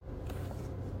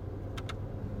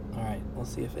We'll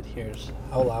see if it hears.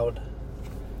 How loud?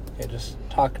 Okay, just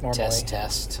talk normally.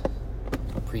 Test.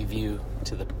 A preview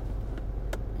to the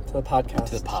podcast.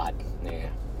 To the pod. Yeah.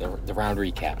 The round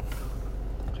recap.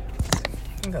 Okay, I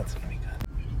think that's pretty good.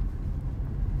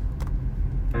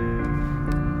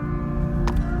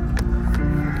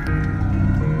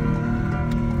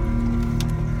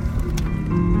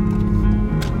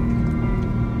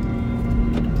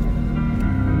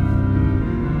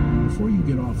 Before you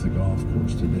get off the golf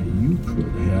course today, you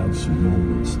could have some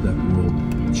moments that will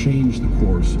change the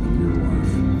course of your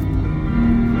life.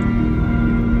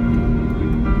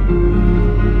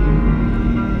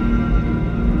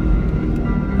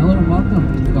 Hello and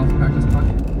welcome to the Golf Practice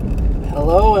Podcast.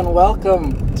 Hello and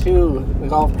welcome to the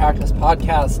Golf Practice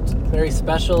Podcast, very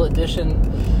special edition.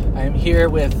 I am here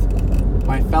with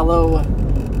my fellow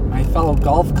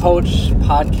golf coach,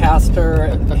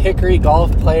 podcaster, Hickory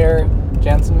golf player,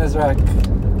 Jantzen and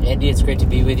Andy, it's great to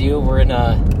be with you. We're in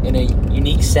a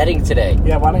unique setting today.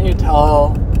 Yeah, why don't you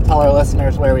tell our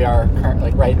listeners where we are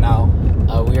currently, right now?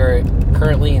 We are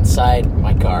currently inside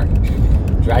my car,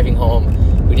 driving home.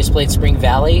 We just played Spring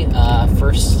Valley,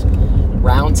 first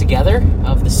round together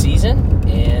of the season,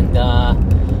 and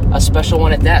a special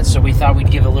one at that. So we thought we'd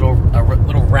give a little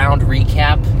round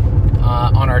recap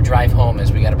on our drive home,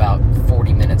 as we got about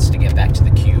 40 minutes to get back to the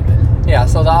cube. Yeah,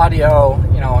 so the audio,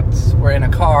 we're in a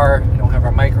car, we don't have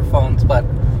our microphones, but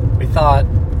we thought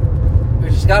we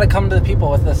just got to come to the people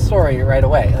with this story right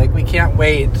away. Like, we can't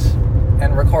wait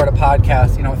and record a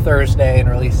podcast, Thursday and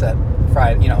release it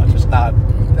Friday. It's just not,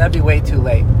 that'd be way too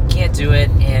late. Can't do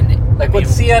it, and would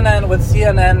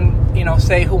CNN,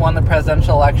 say who won the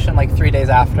presidential election 3 days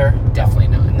after? Definitely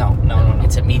not. No.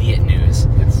 It's immediate news.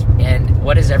 And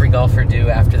what does every golfer do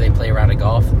after they play a round of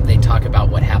golf? They talk about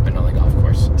what happened on the golf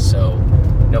course. So,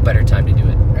 no better time to do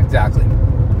it. Exactly.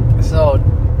 So,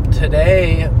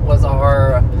 today was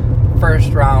our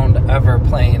first round ever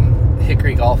playing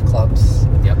Hickory golf clubs.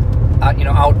 Yep.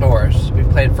 Outdoors. We've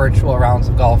played virtual rounds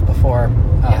of golf before.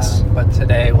 Yes. But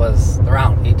today was the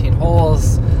round. 18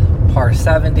 holes, par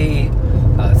 70,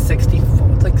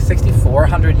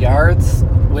 6,400 yards,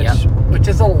 which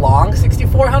is a long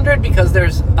 6,400 because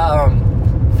there's 5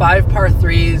 par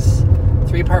 3s,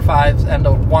 3 par 5s, and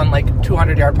one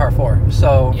 200-yard par 4.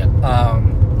 So it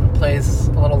plays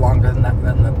a little longer than that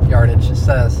than the yardage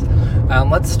says.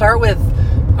 Let's start with.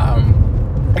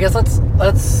 I guess let's.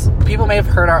 People may have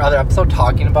heard our other episode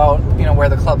talking about where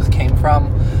the clubs came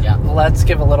from. Yeah. Let's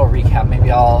give a little recap.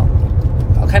 Maybe I'll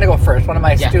kind of go first. One of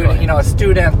my students, a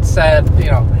student said,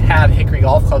 had Hickory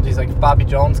golf clubs. He's like, if Bobby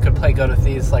Jones could play good with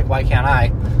these, why can't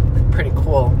I? Pretty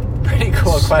cool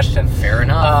question. Fair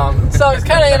enough. So it's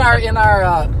kind of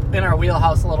in our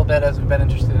wheelhouse a little bit, as we've been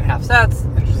interested in half sets,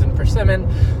 interested in persimmon.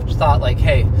 Just thought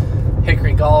hey,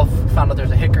 Hickory golf. Found out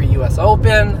there's a Hickory U.S.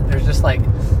 Open. There's just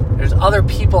there's other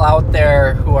people out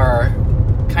there who are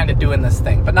kind of doing this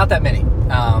thing, but not that many.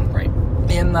 Right.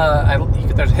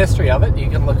 There's a history of it. You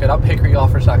can look it up,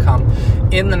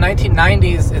 hickorygolfers.com. In the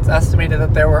 1990s, it's estimated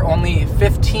that there were only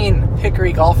 15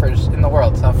 Hickory golfers in the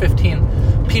world. So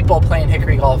 15 people playing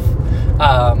Hickory golf.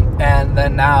 And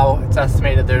then now it's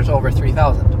estimated there's over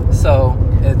 3,000. So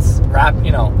it's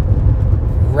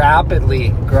rapidly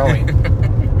growing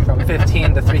from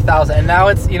 15 to 3,000. And now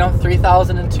it's,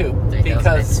 3,002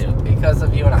 because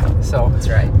of you and I. So that's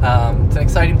right. It's an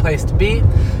exciting place to be.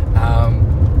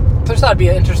 So I just thought it'd be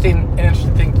an interesting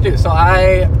thing to do. So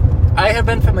I have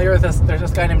been familiar with this. There's this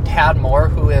guy named Tad Moore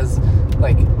who is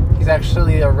he's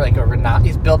actually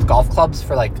he's built golf clubs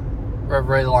for a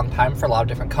very long time for a lot of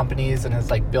different companies, and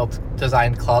has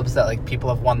designed clubs that people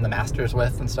have won the Masters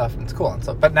with and stuff, and it's cool. And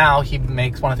so, but now he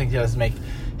makes, one of the things he does is make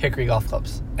Hickory golf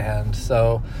clubs, and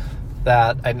so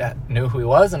that I knew who he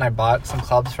was, and I bought some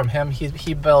clubs from him.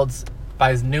 He builds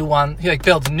new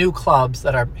clubs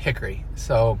that are Hickory.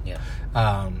 So that's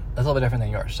a little bit different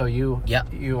than yours. So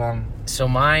So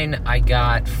mine I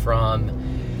got from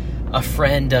a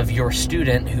friend of your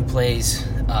student who plays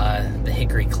the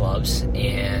Hickory clubs,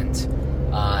 and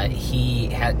he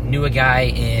knew a guy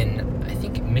in, I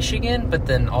think, Michigan, but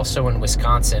then also in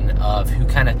Wisconsin, who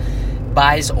kind of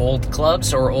buys old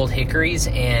clubs or old Hickories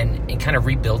and kind of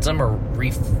rebuilds them or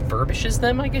refurbishes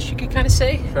them, I guess you could kind of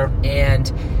say. Sure.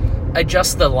 And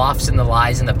adjust the lofts and the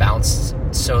lies and the bounce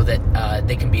so that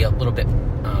they can be a little bit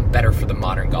better for the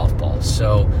modern golf ball.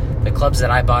 So the clubs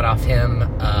that I bought off him,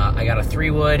 I got a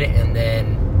 3-wood and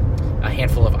then a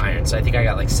handful of irons. So I think I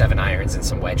got 7 irons and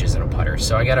some wedges and a putter.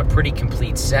 So I got a pretty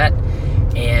complete set,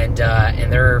 and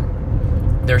they're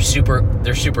they're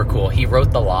super cool. He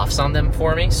wrote the lofts on them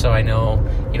for me, so I know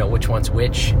which one's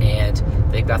which, and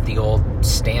they've got the old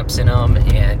stamps in them,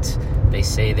 and they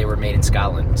say they were made in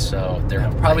Scotland. So they're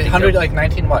probably 100, like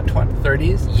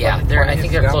 30s. Yeah, I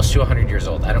think they're close to 100 years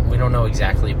old. We don't know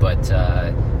exactly, but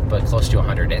close to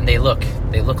 100, and they look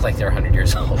like they're 100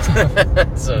 years old.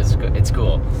 So it's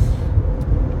cool.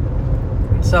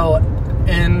 So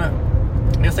in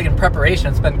preparation,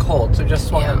 it's been cold, so just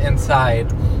swung them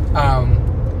inside.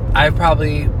 I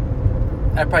probably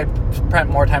spent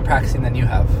more time practicing than you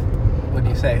have. Would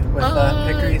you say with the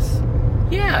hickories?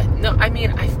 Yeah. No, I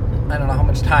mean I don't know how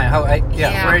much time. Where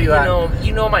are you at?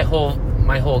 You know my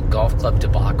whole golf club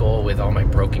debacle with all my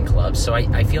broken clubs. So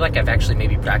I feel like I've actually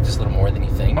maybe practiced a little more than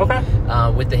you think. Okay.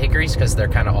 With the hickories, because they're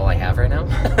kind of all I have right now,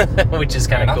 which is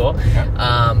kind of cool. Okay.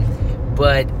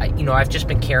 But I've just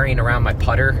been carrying around my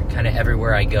putter kind of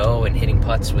everywhere I go and hitting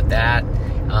putts with that.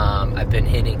 I've been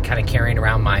carrying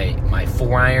around my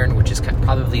 4-iron, which is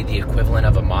probably the equivalent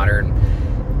of a modern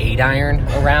 8-iron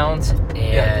around.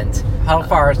 And how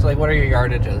far? So what are your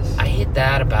yardages? I hit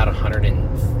that about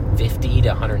 150 to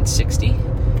 160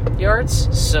 yards.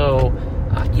 So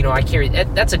I carry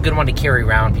that's a good one to carry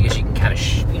around because you can kind of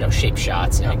shape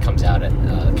shots, and it comes out at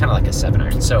kind of like a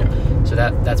 7-iron. So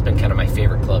that's been kind of my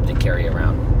favorite club to carry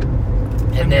around.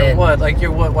 And then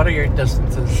your wood, what are your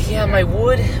distances? Yeah, my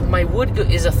wood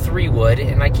is a 3-wood,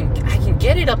 and I can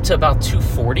get it up to about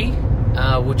 240,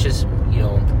 which is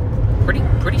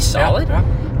pretty solid.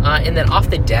 Yeah. And then off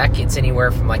the deck, it's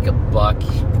anywhere from like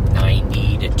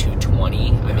 $190 to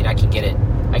 220. I mean, I can get it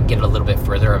a little bit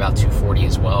further, about 240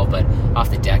 as well. But off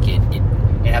the deck, it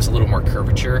has a little more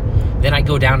curvature. Then I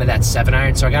go down to that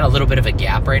 7-iron, so I got a little bit of a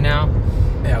gap right now.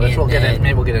 Yeah, which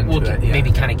maybe we'll get into it. Yeah.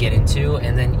 Maybe kind of get into,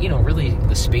 and then really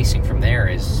the spacing from there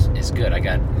is good. I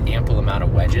got ample amount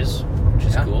of wedges, which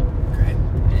is cool. Great.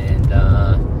 And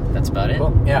that's about it.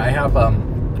 Cool. Yeah, I have a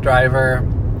driver,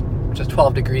 which is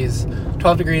 12 degrees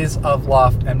of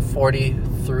loft and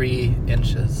 43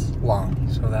 inches long.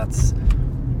 So that's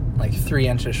like 3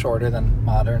 inches shorter than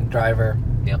modern driver.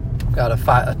 Yep. Got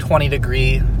a 20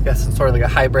 degree, I guess it's sort of like a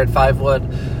hybrid 5-wood.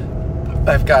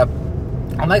 I've got,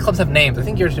 all my clubs have names. I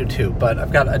think yours do too, but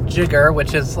I've got a jigger,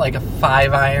 which is like a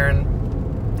 5-iron,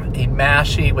 a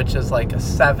mashie, which is like a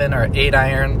 7 or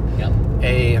 8-iron. Yep.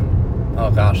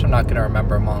 I'm not going to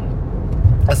remember them all.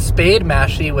 A spade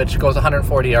mashie, which goes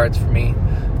 140 yards for me.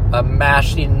 A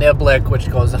mashie niblick, which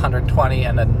goes 120,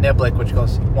 and a niblick, which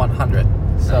goes 100.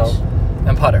 So, nice.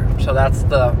 And putter. So that's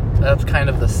kind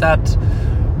of the set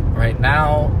right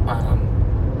now.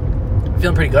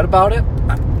 Feeling pretty good about it,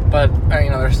 but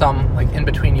there's some like in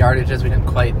between yardages we didn't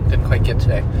quite get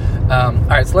today. All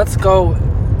right, so let's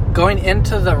going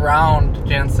into the round,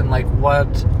 Jantzen.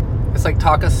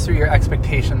 Talk us through your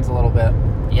expectations a little bit.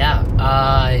 Yeah.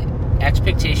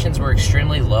 Expectations were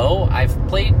extremely low. I've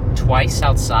played twice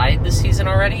outside this season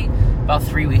already, about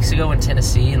 3 weeks ago in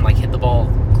Tennessee, and hit the ball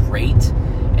great.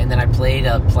 And then I played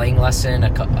a playing lesson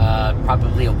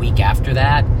probably a week after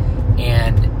that,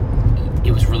 and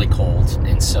it was really cold,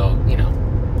 and so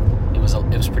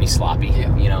it was pretty sloppy.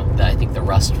 Yeah. I think the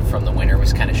rust from the winter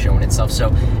was kind of showing itself. So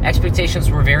expectations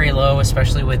were very low,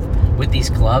 especially with these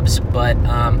clubs. But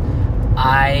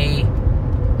I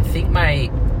think my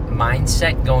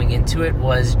mindset going into it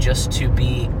was just to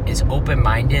be as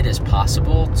open-minded as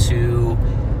possible to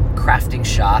crafting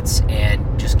shots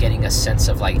and just getting a sense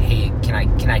of hey, can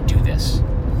I do this?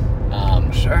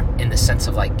 Sure. In the sense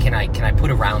of can I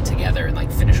put a round together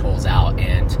and finish holes out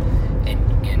and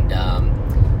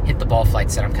hit the ball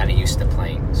flights that I'm kind of used to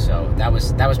playing. So that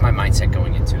was my mindset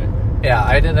going into it. Yeah,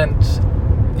 I did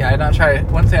not try. I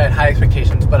wouldn't say I had high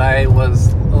expectations, but I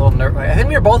was a little nervous. I think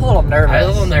we were both a little nervous. I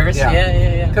was a little nervous.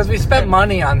 Yeah. Because we spent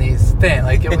money on these things.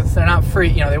 They're not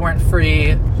free. They weren't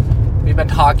free. We've been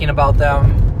talking about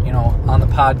them, on the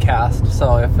podcast.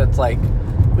 So if it's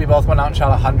we both went out and shot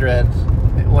 100,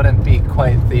 it wouldn't be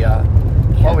quite the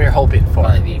what we were hoping for.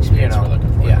 Probably the experience we're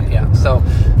looking for. Yeah. So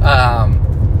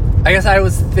I guess I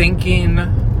was thinking,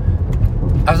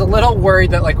 I was a little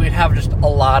worried that we'd have just a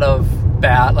lot of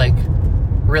bad,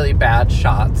 really bad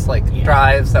shots,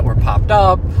 drives that were popped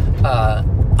up,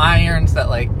 irons that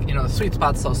the sweet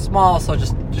spot's so small, so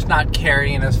just not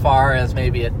carrying as far as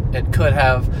maybe it could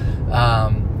have.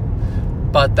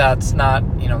 But that's not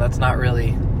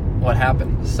really what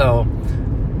happened. So,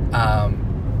 I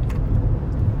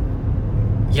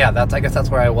guess that's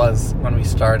where I was when we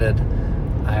started.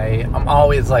 I'm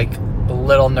always a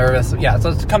little nervous. Yeah, so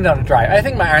it's come down to drive. I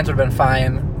think my irons would have been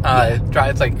fine.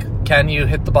 Drive, it's can you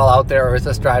hit the ball out there, or is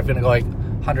this drive going to go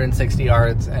 160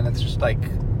 yards? And it's just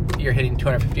you're hitting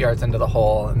 250 yards into the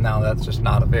hole, and now that's just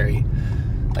not a very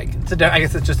like I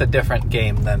guess it's just a different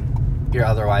game than you're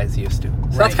otherwise used to. So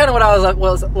Right. that's kind of what I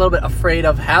was a little bit afraid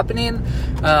of happening.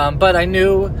 But I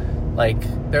knew like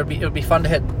it would be fun to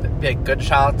hit big good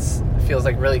shots. It feels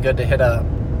like really good to hit a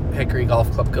Hickory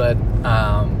golf club good.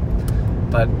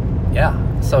 But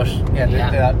yeah, so yeah. Do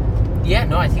that. Yeah,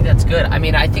 no, I think that's good. I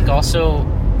mean, I think also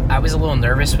I was a little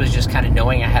nervous was just kind of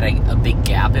knowing I had a big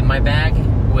gap in my bag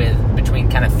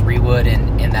between kind of 3-wood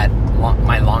and that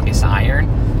my longest iron,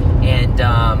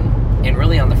 and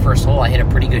really on the first hole I hit a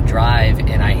pretty good drive,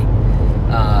 and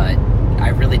I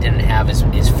really didn't have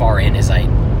as far in as I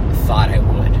thought I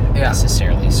would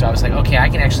necessarily. So I was like, okay, I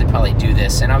can actually probably do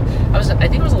this, and I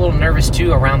think I was a little nervous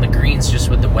too around the greens just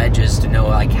with the wedges to know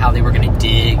like how they were going to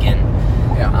dig and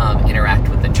interact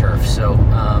with the turf. So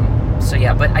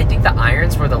yeah, but I think the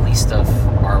irons were the least of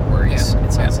our worries.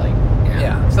 It sounds like.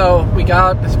 Yeah. So we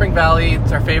got the Spring Valley.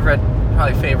 It's our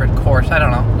probably favorite course. I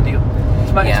don't know.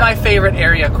 It's my favorite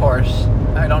area course.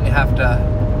 I don't have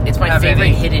to. It's my favorite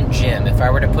hidden gem. If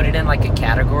I were to put it in like a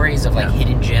categories of like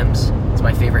hidden gems, it's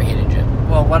my favorite hidden gem.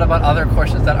 Well, what about other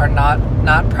courses that are not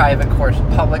private courses,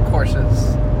 public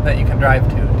courses that you can drive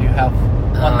to? Do you have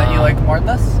one that you like more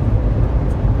than this?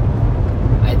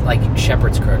 I like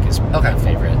Shepherd's Crook is my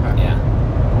favorite. Okay.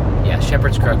 Yeah,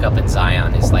 Shepherd's Crook up in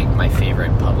Zion is like my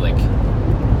favorite public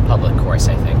course.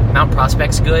 I think Mount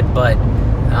Prospect's good, but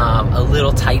a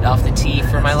little tight off the tee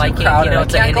for my liking. Crowded.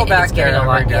 It's getting a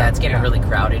lot. Yeah, it's getting really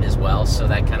crowded as well, so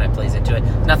that kind of plays into it.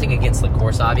 Nothing against the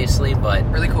course, obviously, but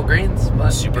really cool greens.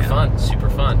 But super fun.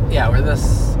 Yeah, we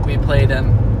played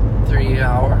in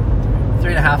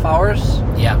 3.5 hours.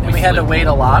 Yeah, and we had to wait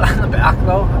a lot on the back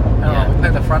though. I don't know, we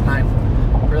played the front 9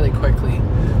 really quickly.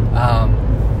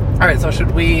 All right, so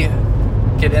should we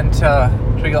get into?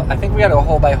 Should we go? I think we got to go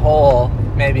hole by hole.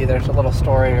 Maybe there's a little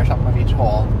story or something of each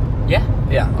hole. Yeah.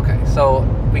 Okay. So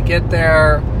we get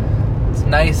there. It's a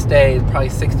nice day, probably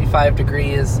 65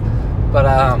 degrees. But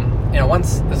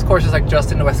once this course is like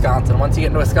just into Wisconsin. Once you get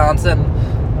into Wisconsin,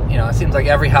 it seems like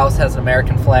every house has an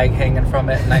American flag hanging from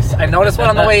it. And I noticed one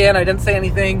on the way in. I didn't say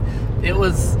anything.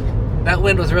 That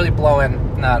wind was really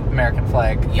blowing that American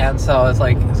flag. Yeah. And so it's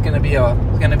like it's gonna be a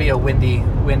windy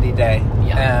day.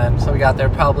 Yeah. And so we got there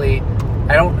probably.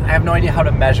 I have no idea how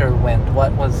to measure wind.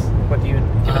 What do you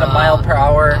give it a mile per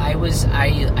hour?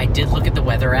 I did look at the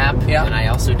weather app, and I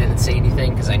also didn't say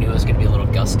anything because I knew it was going to be a little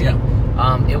gusty.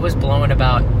 Yeah. It was blowing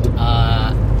about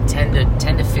 10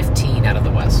 to 15 out of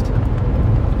the west.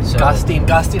 So gusting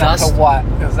up to what?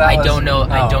 I don't know.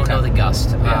 I don't know the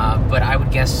gust, but I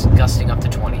would guess gusting up to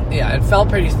 20. Yeah, it felt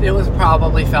pretty. It was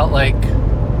probably felt like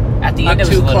at the end it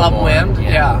was a 2-club more, wind.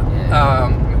 Yeah.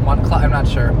 1 club. I'm not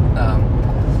sure.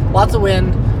 Lots of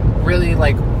wind. Really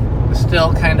like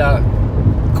still kind of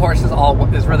course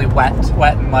is really wet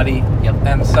and muddy. Yep.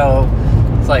 And so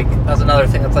it's like that's another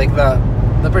thing. It's like the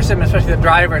precipitation, especially the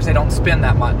drivers, they don't spin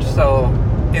that much. So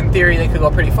in theory, they could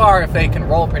go pretty far if they can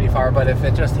roll pretty far. But if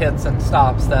it just hits and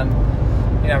stops, then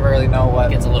you never really know what.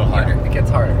 It gets a little harder. It gets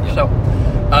harder. Yep. So,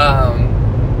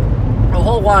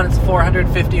 hole 1, it's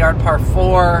 450-yard par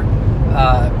 4.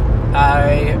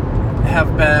 I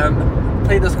have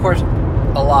played this course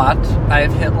a lot.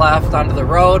 I've hit left onto the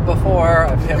road before.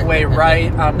 I've hit way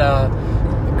right onto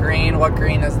the green. What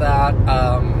green is that?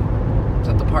 Is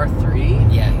that the par 3?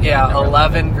 Yeah.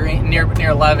 11 green, near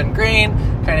 11 green,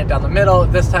 kind of down the middle.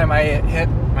 This time I hit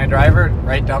my driver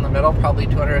right down the middle, probably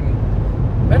 200,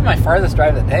 maybe my farthest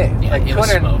drive of the day. Yeah, like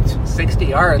 260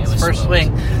 yards, first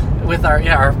swing with our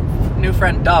new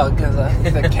friend Doug,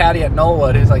 he's a caddy at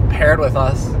Knollwood who's like paired with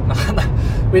us.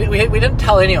 we didn't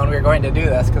tell anyone we were going to do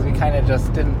this because we kind of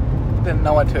just didn't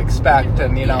know what to expect,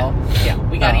 and we got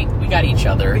each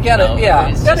other. We got to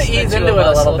ease into it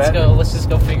a little bit. Let's just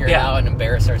go figure it out and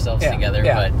embarrass ourselves together.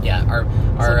 Yeah. But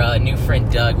our new friend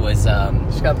Doug was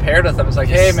just got paired with him. It's like,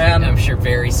 hey man, I'm sure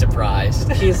very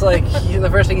surprised. He's like, the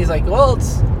first thing he's like, well,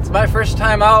 it's my first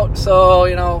time out, so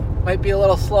might be a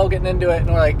little slow getting into it,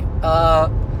 and we're like,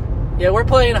 yeah, we're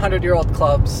playing 100-year-old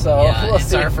clubs, so we'll it's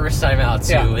see. our first time out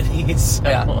too with these.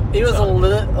 So, he was a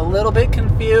little bit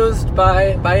confused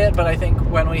by it, but I think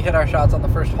when we hit our shots on the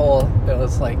first hole, it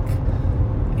was like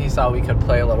he saw we could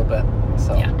play a little bit.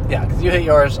 So because you hit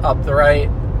yours up the right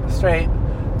straight.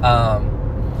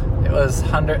 It was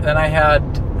 100. Then I had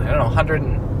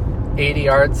 180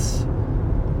 yards.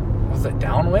 Was it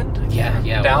downwind?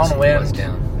 Yeah. Downwind. It was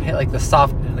down. I hit like the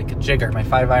soft, like a jigger. My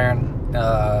 5-iron.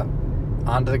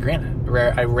 Onto the green.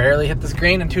 I rarely hit this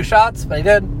green in 2 shots, but I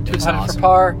did. 2 putted for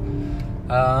par.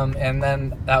 And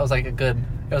then that was like it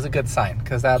was a good sign,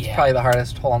 because that's probably the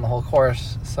hardest hole on the whole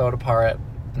course. So to par it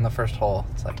in the first hole,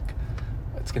 it's like,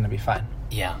 it's going to be fine.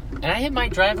 Yeah, and I hit my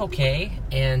drive okay,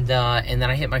 and then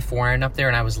I hit my 4-iron up there,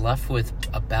 and I was left with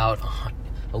about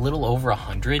a little over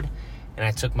 100, and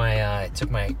I took my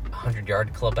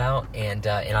 100-yard club out, and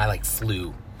I like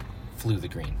flew the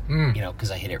green,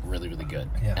 because I hit it really, really good.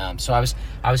 Yeah. So I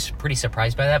was pretty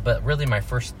surprised by that, but really my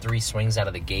first 3 swings out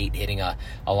of the gate, hitting a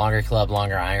longer club,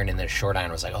 longer iron, and then a short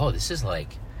iron, was like, oh, this is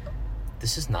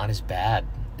not as bad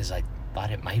as I thought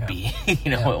it might be.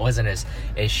 It wasn't as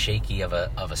shaky of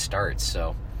a start.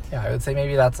 So yeah, I would say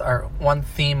maybe that's our one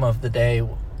theme of the day,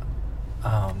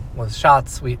 was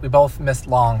shots. We both missed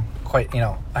long quite,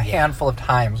 a handful of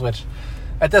times, which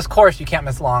at this course you can't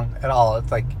miss long at all.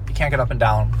 It's like you can't get up and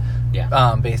down.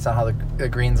 Yeah. Based on how the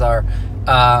greens are.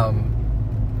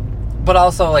 But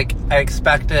also, like, I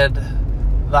expected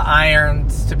the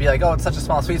irons to be like, oh, it's such a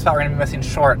small sweet spot, we're going to be missing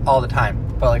short all the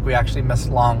time. But, like, we actually missed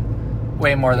long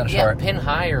way more than short. Yeah, pin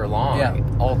high or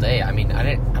long all day. I mean,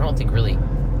 I don't think really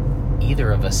either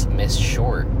of us missed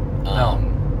short.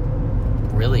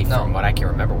 Really, from what I can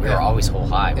remember, we were always hole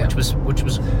high, which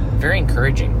was very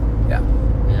encouraging. Yeah.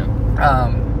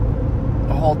 Yeah.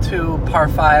 Hole 2, par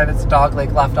 5, it's dog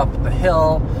leg left up the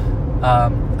hill.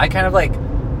 I kind of like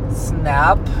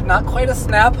not quite a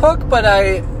snap hook, but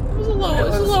it was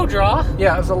a low draw.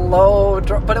 Yeah, it was a low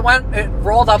draw, but it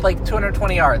rolled up like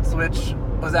 220 yards, which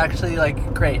was actually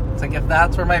like great. It's like if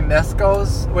that's where my miss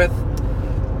goes with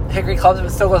Hickory clubs, if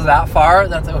it still goes that far,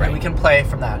 then it's like, okay, we can play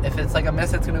from that. If it's like a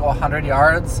miss, it's going to go 100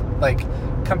 yards, like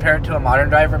compared to a modern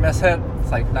driver miss hit,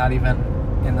 it's like not even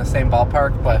in the same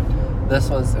ballpark, but it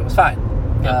was fine.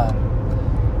 Yep.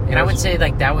 And I would say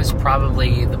like that was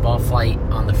probably the ball flight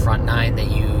on the front 9 that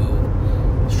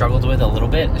you struggled with a little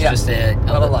bit. It's just a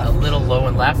little low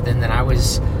and left, and then I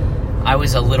was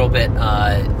a little bit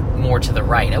more to the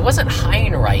right. It wasn't high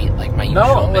and right like my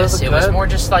usual miss. It was more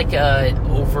just like a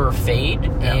over fade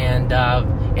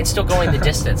and still going the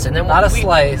distance. And then not a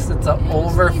slice. It's an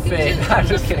over fade. I'm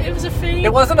just kidding. It was a fade.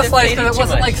 It wasn't a slice because it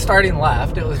wasn't like starting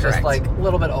left. It was Correct. Just like a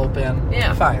little bit open.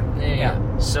 Yeah, fine.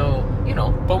 Yeah. So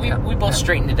but we both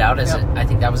straightened it out as I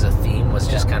think that was a theme, was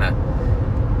just kind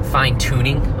of fine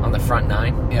tuning on the front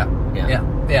 9. Yeah.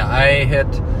 I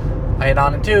hit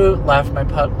on it 2, left my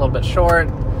putt a little bit short.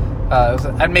 It was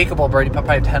an unmakeable birdie putt,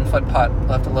 probably a 10-foot putt,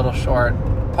 left a little short.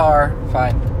 Par,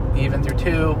 fine. Even through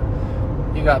 2.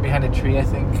 You got behind a tree, I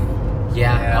think.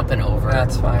 Yeah, up and over.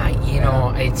 That's fine.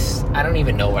 I don't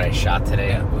even know what I shot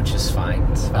today, which is fine.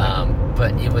 It's fine.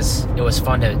 But it was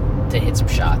fun to hit some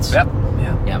shots. Yep.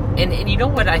 Yeah. And you know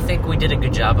what I think we did a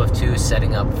good job of too,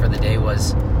 setting up for the day,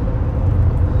 was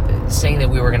saying that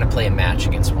we were going to play a match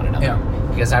against one another. Yeah.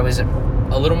 Because I was a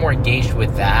little more engaged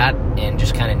with that and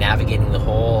just kind of navigating the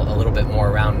hole a little bit more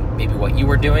around maybe what you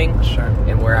were doing. Sure.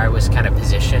 And where I was kind of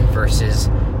positioned versus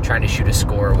trying to shoot a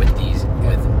score with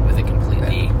a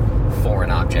completely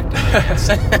foreign object in my hands.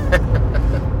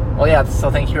 Well, yeah, so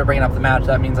thank you for bringing up the match.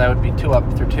 That means I would be 2 up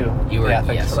through 2. You were,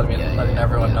 thanks for letting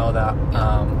everyone know that.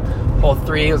 Hole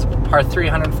 3 was par 3,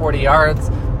 140 yards.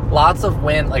 Lots of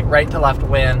wind, like right to left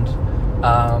wind.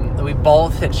 We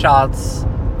both hit shots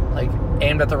like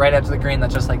aimed at the right edge of the green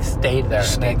that just like stayed there.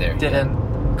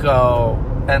 Didn't go.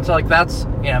 And so like that's,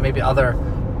 maybe other,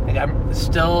 like I'm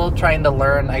still trying to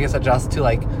learn, I guess, adjust to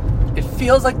like, it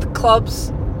feels like the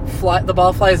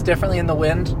ball flies differently in the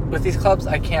wind with these clubs.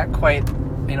 I can't quite,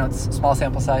 it's a small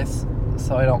sample size,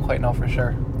 so I don't quite know for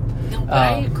sure. No, but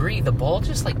I agree. The ball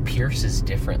just like pierces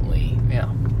differently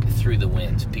through the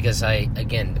wind, because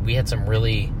we had some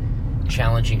really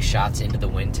challenging shots into the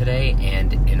wind today,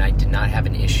 and I did not have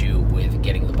an issue with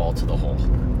getting the ball to the hole.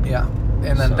 Yeah.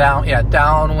 And then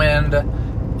downwind,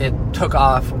 it took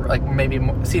off, like maybe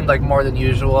seemed like more than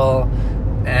usual,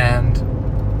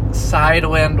 and side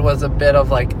wind was a bit of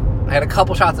like, I had a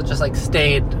couple shots that just like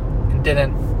stayed and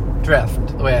didn't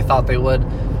drift the way I thought they would.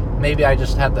 Maybe I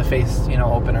just had the face,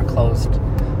 open or closed,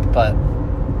 but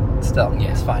still,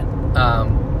 it's fine.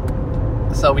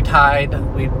 So we tied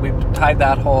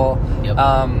that hole. Yep.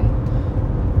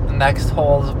 The next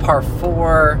hole is a par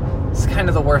 4. It's kind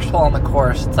of the worst hole on the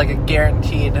course. It's like a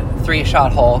guaranteed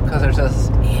 3-shot hole because there's this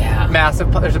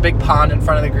there's a big pond in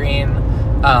front of the green.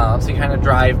 So you kind of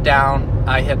drive down.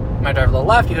 I hit my drive a little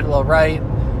left, you hit a little right.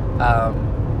 I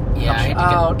had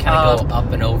to kind of go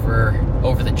up and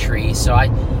over the tree. So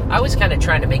I was kind of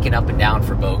trying to make it up and down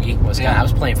for bogey. I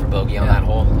was playing for bogey on that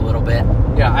hole a little bit.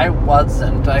 Yeah, I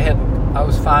wasn't. I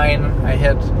was fine. I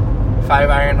hit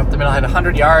 5-iron up the middle. I had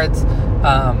 100 yards,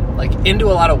 like into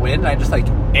a lot of wind. I just like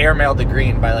airmailed the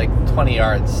green by like 20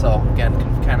 yards. So again,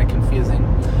 kind of confusing.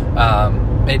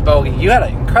 Made bogey. You had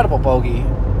an incredible bogey.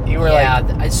 You were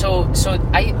so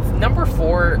number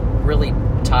 4 really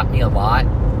taught me a lot,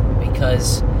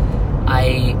 because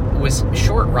I was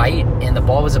short right, and the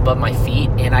ball was above my feet,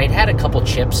 and I'd had a couple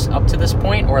chips up to this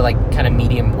point, or like kind of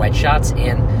medium wedge shots,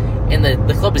 and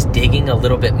the club was digging a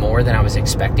little bit more than I was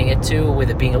expecting it to, with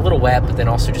it being a little wet, but then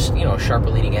also just, a sharper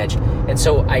leading edge. And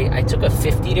so I took a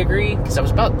 50 degree, because I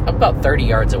was about 30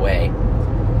 yards away.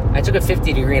 I took a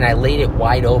 50 degree and I laid it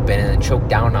wide open and then choked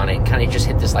down on it and kind of just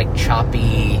hit this like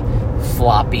choppy,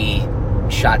 floppy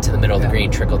shot to the middle of the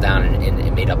green, trickled down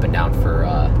and made up and down for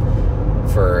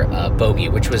bogey,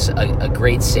 which was a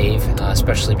great save,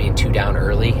 especially being 2 down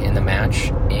early in the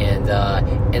match. And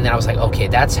then I was like, okay,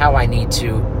 that's how I need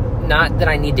to. Not that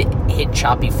I need to hit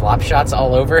choppy flop shots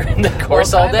all over the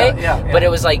course all day, but it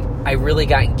was like I really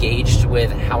got engaged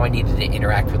with how I needed to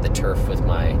interact with the turf with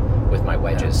my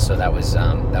wedges. So that was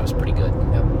pretty good.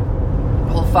 Yep.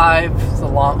 Hole 5 is a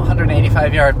long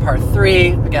 185-yard par 3.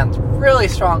 Again, really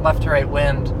strong left to right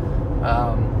wind.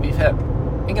 We've hit,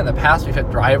 I think in the past we've hit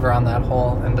driver on that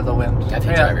hole into the wind. I've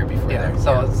hit driver before there.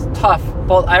 So it's tough.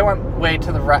 Both I went way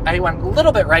to the right. I went a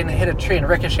little bit right and hit a tree and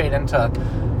ricocheted into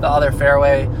the other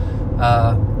fairway.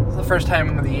 It's the first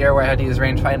time of the year where I had to use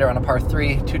rangefinder on a par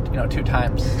 3 two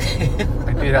times.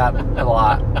 I do that a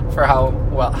lot for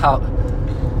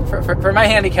my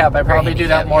handicap. I probably do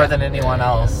that more than anyone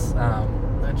else,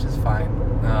 which is fine.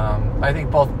 I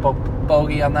think both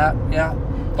bogey on that. Yeah,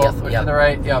 both to the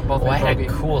right. Yeah, both. Well, I had a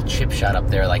cool chip shot up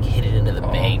there, like hit it into the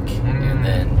bank, and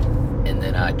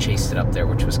then chased it up there,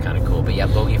 which was kind of cool. But yeah,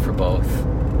 bogey for both.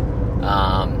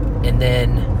 And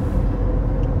then,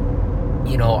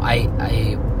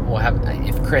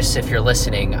 if you're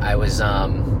listening, I was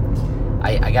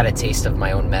I got a taste of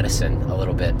my own medicine a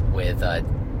little bit with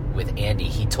Andy.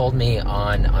 He told me is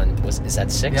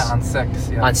that 6? Yeah, on 6.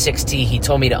 Yeah. On 6T, he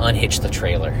told me to unhitch the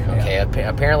trailer. Okay,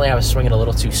 apparently I was swinging a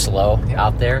little too slow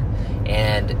out there,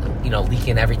 and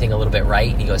leaking everything a little bit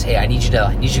right. And he goes, "Hey, I need you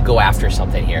to go after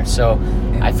something here." So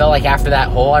I felt like after that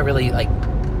hole, I really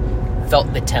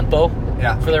felt the tempo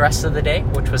for the rest of the day,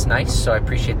 which was nice. So I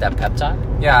appreciate that pep talk.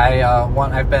 Yeah,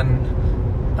 I've been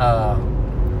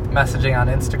messaging on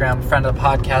Instagram. A friend of the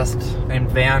podcast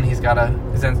named Van, he's got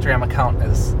his Instagram account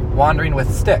is Wandering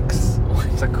with Sticks.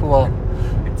 It's a cool,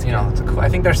 it's a cool. I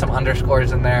think there's some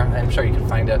underscores in there. I'm sure you can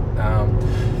find it.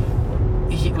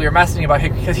 We were messaging about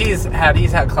Hickory because he's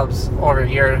had clubs over a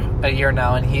year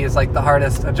now, and he's like the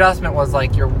hardest adjustment was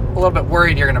like you're a little bit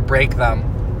worried you're going to break them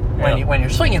when you're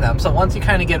swinging them. So once you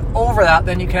kind of get over that,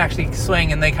 then you can actually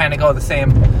swing, and they kind of go the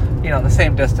same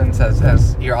distance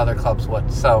as your other clubs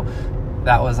would. So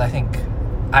that was, I think,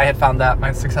 I had found that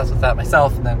my success with that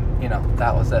myself, and then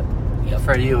that was it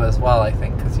for you as well. I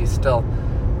think because he's still,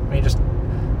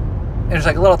 it's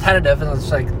like a little tentative, and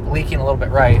it's like leaking a little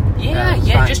bit right.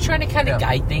 Just trying to kind of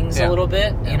guide things a little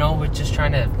bit. With just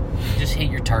trying to just hit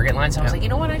your target line. So I was like, you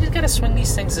know what, I just got to swing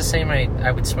these things the same way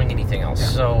I would swing anything else.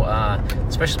 So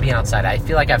especially being outside, I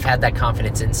feel like I've had that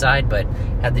confidence inside, but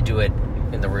had to do it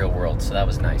in the real world. So that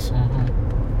was nice.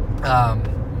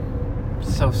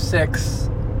 So 6,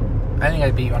 I think I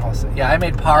beat you on hole 6. Yeah, I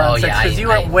made par on 6 because you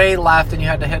went way left and you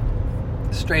had to hit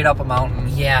straight up a mountain.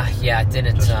 It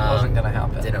didn't. Just wasn't gonna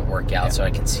happen. Didn't work out, so I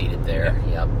conceded there.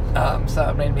 Yep. So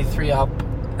that made me 3 up.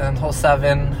 And hole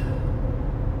 7,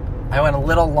 I went a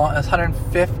little long. It's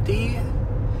 150.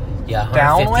 Yeah, 150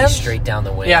 downwind, straight down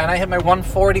the wind. Yeah, and I hit my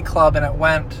 140 club, and it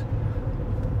went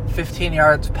 15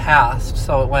 yards past.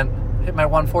 So it hit my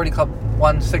 140 club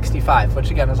 165, which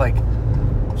again is like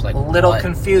a little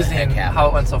confusing how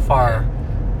it went so far.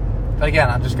 But again,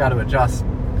 I just got to adjust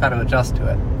to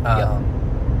it.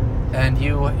 And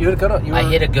you had a good one. I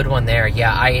hit a good one there.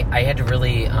 Yeah, I had to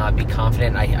really be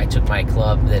confident. I took my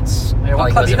club that's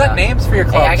what club? You got names for your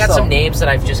club. Hey, I got some names that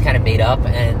I've just kind of made up,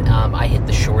 and I hit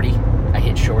the shorty. I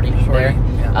hit shorty there.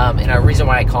 Yeah. And a reason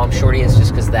why I call him shorty is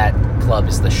just because that club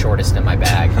is the shortest in my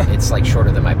bag. It's like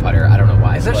shorter than my putter. I don't know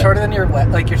why. Is it shorter than your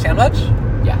sand wedge?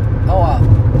 Yeah. Oh wow.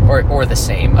 Or the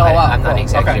same. Oh wow. I'm not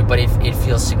exactly sure, but it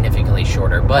feels significantly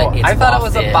shorter. But it's I thought it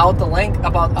was about the length,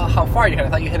 about how far you hit. I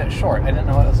thought you hit it short. I didn't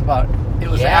know what it was about. It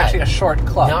was actually a short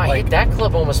club. No, I hit that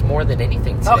club almost more than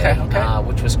anything today,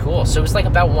 which was cool. So it was like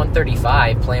about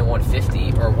 135 playing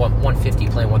 150, or 150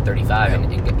 playing 135,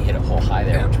 and hit a whole high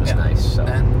there, which was nice. So.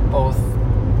 And both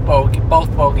bogey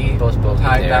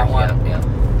tied there, that one. Yeah.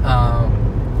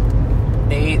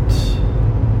 8.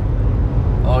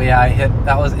 Oh yeah,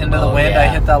 that was into the wind. Yeah. I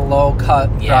hit that low cut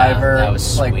driver. That was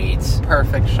sweet.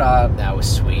 Perfect shot. That was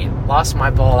sweet. Lost my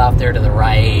ball out there to the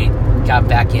right. Got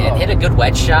back in. Hit a good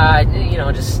wedge shot.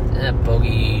 Just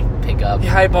bogey pickup.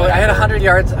 Yeah, I hit 100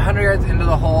 yards into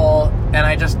the hole, and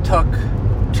I just took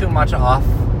too much off.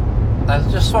 I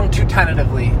just swung too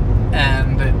tentatively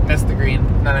and missed the green.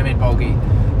 And then I made bogey,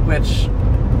 which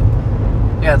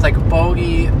Yeah, it's like a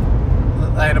bogey.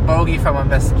 I had a bogey from a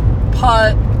missed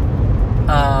putt,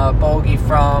 bogey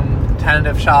from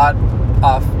tentative shot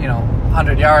off,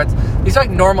 100 yards. These are like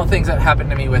normal things that happen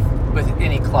to me with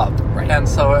any club. Right. And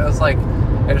so it was like,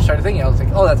 I just started thinking, I was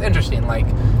like, oh, that's interesting. Like,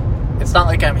 it's not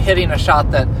like I'm hitting a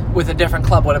shot that with a different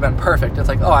club would have been perfect. It's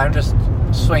like, oh, I'm just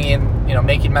swinging,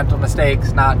 making mental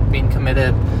mistakes, not being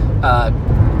committed,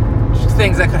 just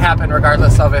things that could happen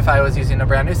regardless of if I was using a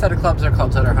brand new set of clubs or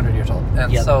clubs that are 100 years old.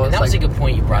 And so and that was a good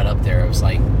point you brought up there. It was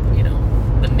like,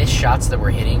 the missed shots that we're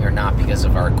hitting are not because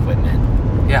of our equipment,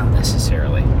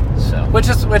 necessarily. So, which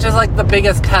is like the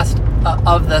biggest test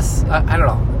of this. I don't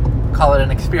know, call it an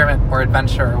experiment or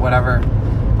adventure or whatever.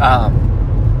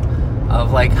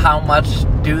 Of like how much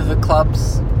do the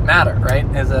clubs matter, right?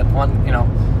 Is it one,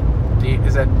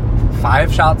 is it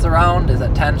 5 shots around? Is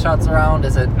it 10 shots around?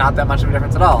 Is it not that much of a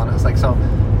difference at all? And it was like, so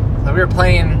we were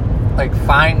playing like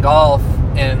fine golf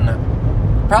in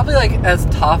probably like as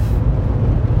tough.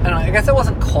 I don't know, I guess it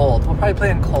wasn't cold. We'll probably play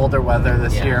in colder weather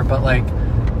this year, but like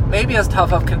maybe as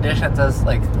tough of conditions as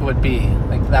like it would be.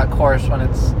 Like that course when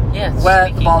it's wet,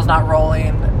 sneaky. The ball's not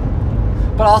rolling.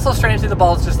 But also strangely the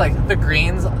ball's just like the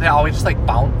greens, they always just like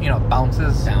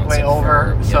bounces way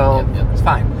over. So it's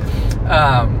fine.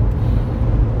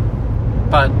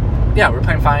 But yeah, we're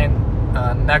playing fine.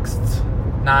 Next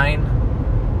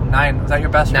 9. Was that your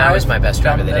best drive? That was my best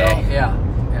drive of the day. Yeah.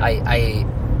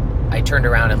 I turned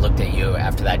around and looked at you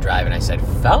after that drive, and I said,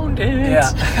 "Found it!" Yeah.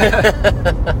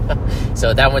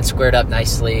 So that one squared up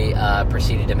nicely.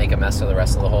 Proceeded to make a mess of the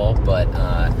rest of the hole, but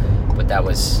that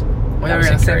was. We were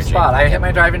in the same spot. I hit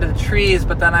my drive into the trees,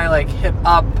 but then I like hit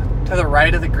up to the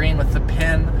right of the green with the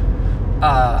pin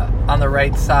on the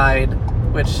right side,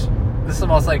 which this is the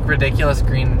most like ridiculous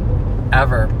green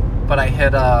ever. But I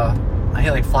hit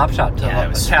like flop shot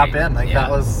to tap in. Like that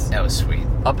was sweet.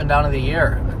 Up and down of the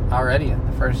year already in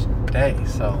the first day.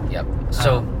 So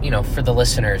So for the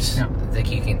listeners, I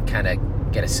think you can kind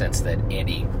of get a sense that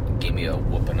Andy gave me a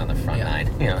whooping on the front nine.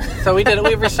 So we did it.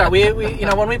 We restarted. We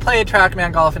when we played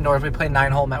TrackMan golf indoors, we played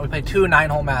 9-hole we played 2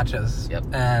 9-hole matches.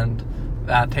 Yep. And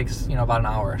that takes about an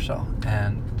hour or so.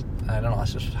 And I don't know.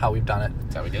 That's just how we've done it.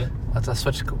 That's how we do it. Let's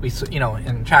switch. In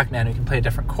TrackMan we can play a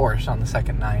different course on the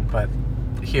second 9, but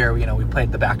here we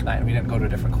played the back 9. We didn't go to a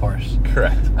different course.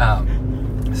 Correct.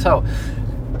 So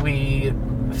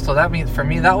that means for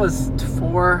me that was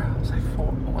 4.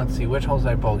 Let's see, which holes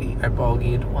did I bogey? I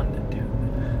bogeyed 1 and 2.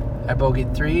 I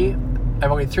bogeyed 3. I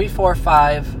bogeyed 3, 4,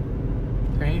 5.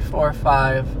 3, 4,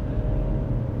 5.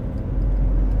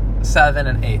 7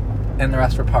 and 8, and the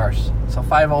rest were pars. So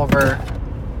 5 over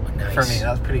for me.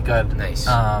 That was pretty good. Nice.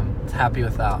 Happy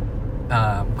with that.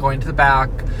 Going to the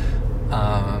back.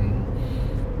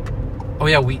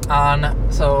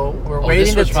 So we're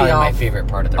waiting to tee off. This was probably my favorite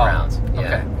part of the rounds.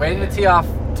 Okay. Waiting to tee off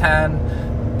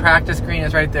 10. Practice green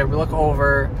is right there. We look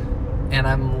over, and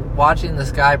I'm watching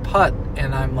this guy putt,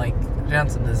 and I'm like,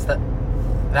 Jantzen, is that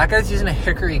guy's using a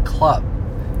Hickory club,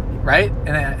 right?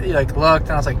 And I looked,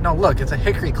 and I was like, no, look, it's a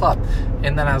Hickory club.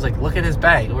 And then I was like, look at his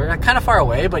bag. We're kind of far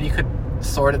away, but you could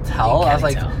sort of tell. I was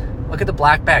like, look at the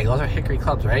black bag. Those are Hickory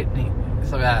clubs, right? And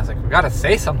I was like, we got to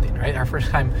say something, right? Our first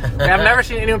time. I've never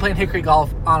seen anyone playing Hickory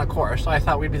golf on a course, so I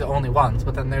thought we'd be the only ones.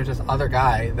 But then there's this other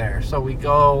guy there. So we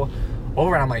go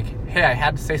over, and I'm like, hey, I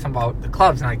had to say something about the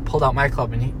clubs. And I pulled out my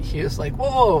club, and he was like,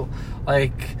 whoa.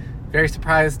 Like, very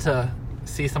surprised to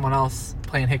see someone else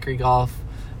playing Hickory golf.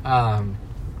 How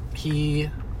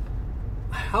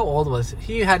old was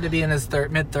he? He had to be in his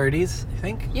mid-30s, I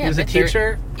think. Yeah, he was a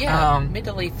teacher. Yeah, mid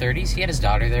to late 30s. He had his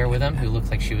daughter there with him, who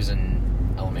looked like she was in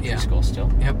elementary school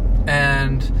still. Yep.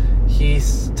 And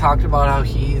he's talked about how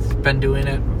he's been doing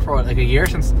it for a year,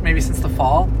 since the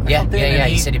fall. Yeah.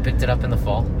 He said he picked it up in the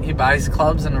fall. He buys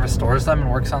clubs and restores them and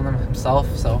works on them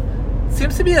himself. So it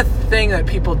seems to be a thing that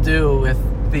people do with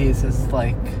these, is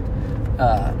like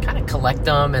kind of collect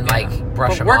them and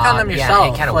brush them work off. on them yourself.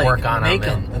 And kind of work on them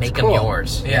and make them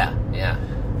yours. Yeah.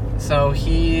 So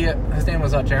his name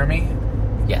was Jeremy.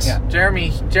 Yes. Yeah.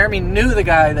 Jeremy knew the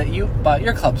guy that you bought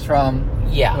your clubs from.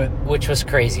 Yeah, which was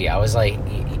crazy. I was like,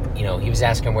 he was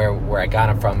asking where I got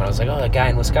them from, and I was like, a guy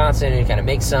in Wisconsin, and he kind of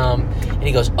makes some, and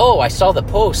he goes, I saw the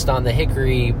post on the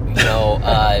Hickory,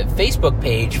 Facebook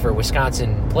page for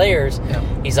Wisconsin players.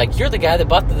 Yeah. He's like, you're the guy that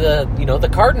bought the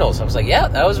Cardinals. I was like, yeah,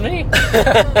 that was me.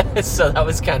 So that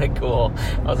was kind of cool.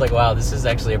 I was like, wow, this is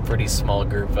actually a pretty small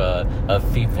group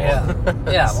of people.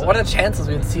 Yeah. So, well, what are the chances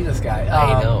we would see this guy?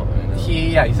 I know.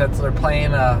 He said, so they're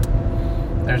playing.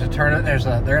 There's a tournament. They're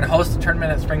going to host a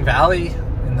tournament at Spring Valley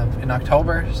in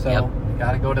October. So we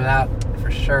got to go to that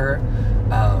for sure.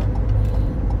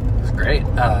 It was great.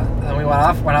 Then we went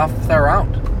off the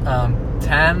round. 10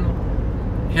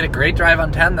 10, hit a great drive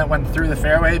on 10 that went through the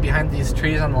fairway behind these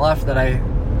trees on the left that I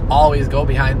always go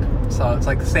behind. So it's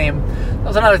like the same. That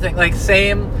was another thing. Like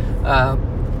same.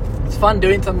 It's fun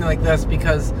doing something like this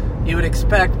because you would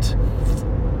expect,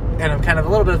 and kind of a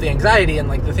little bit of the anxiety, and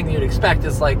like the thing you'd expect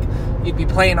is like you'd be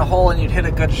playing a hole and you'd hit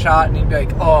a good shot and you'd be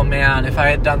like, oh man, if I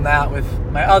had done that with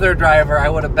my other driver, I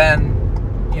would have been,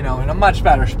 in a much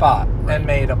better spot and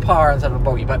made a par instead of a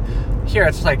bogey. But here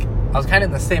it's like I was kind of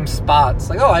in the same spot. It's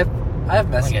like, oh, I've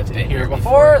missed here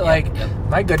before. Like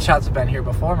my good shots have been here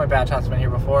before, my bad shots have been here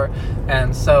before,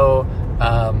 and so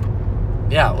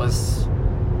it was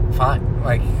fun.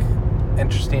 Like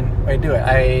interesting way to do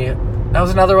it. That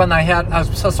was another one I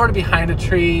was sort of behind a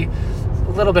tree,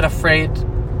 a little bit afraid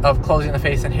of closing the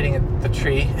face and hitting the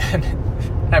tree and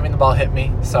having the ball hit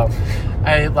me. So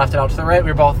I left it out to the right.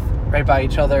 We were both right by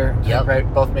each other.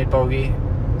 Yep. Both made bogey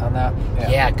on that.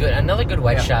 Yeah, good. Another good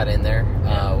wedge shot in there,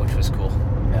 which was cool.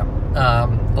 Yeah.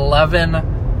 11.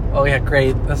 Oh, yeah,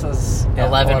 great. This is... Yeah,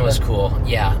 11 was cool.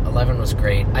 Yeah, 11 was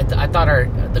great. I thought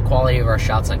the quality of our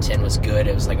shots on 10 was good.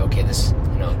 It was like, okay, this,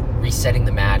 resetting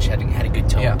the match had a good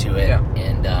tone to it. Yeah.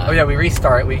 And we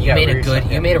restart. You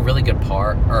made a really good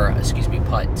putt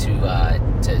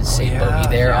to save bogey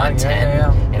there on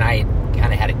 10. And I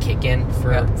kind of had a kick in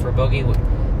for bogey.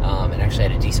 And actually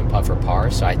had a decent putt for par.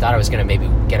 So I thought I was going to maybe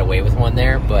get away with one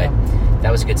there, but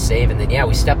that was a good save. And then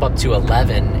we step up to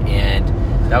 11, and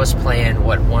that was playing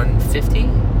 150.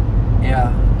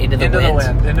 Yeah, into the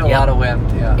wind, into a lot of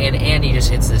wind. Yeah, and Andy just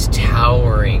hits this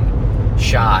towering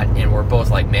shot, and we're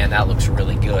both like, man, that looks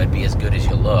really good. Be as good as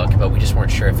you look, but we just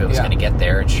weren't sure if it was going to get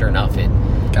there. And sure enough, it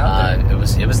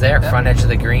was there, front edge of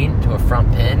the green to a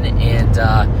front pin,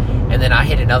 and then I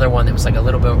hit another one that was like a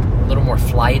little more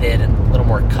flighted and a little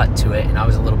more cut to it, and I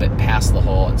was a little bit past the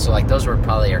hole, and so like those were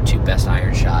probably our two best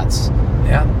iron shots.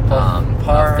 Yeah,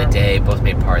 par of the day, both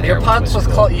made par there. Your putts was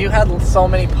close. You had so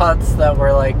many putts that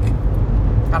were like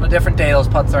on a different day. Those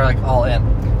putts are like all in.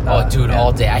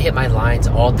 All day. I hit my lines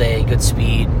all day, good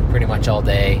speed, pretty much all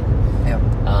day.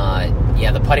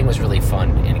 Yeah. The putting was really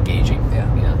fun and engaging. Yeah.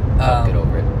 Felt good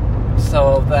over it.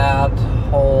 So that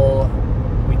hole,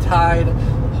 we tied.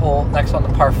 Hole next one, the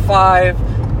par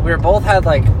 5. We both had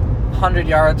like 100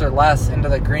 yards or less into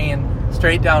the green,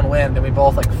 straight downwind, and we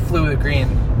both like flew the green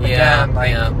again.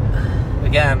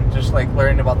 Again, just like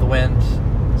learning about the wind.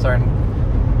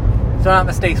 It's not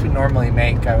mistakes we normally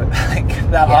make. I would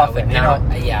often.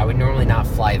 I would normally not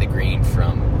fly the green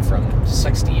from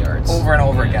 60 yards over and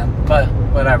over again. But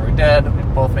whatever, we did. We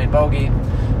both made bogey.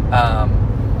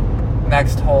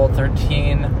 Next hole,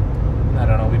 13. I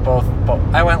don't know. We both.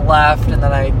 I went left, and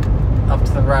then I up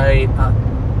to the right.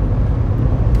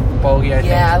 Bogey. I think.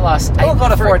 Yeah, I lost. We'll go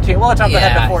to 14. We'll jump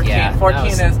ahead to 14. Yeah,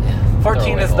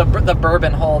 14 is the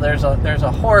bourbon hole. There's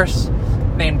a horse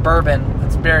named Bourbon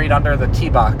that's buried under the tee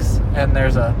box, and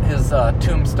there's his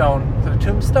tombstone. Is it a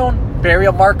tombstone?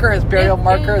 Burial marker. His burial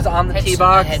marker is on the tee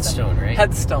box. Headstone, right?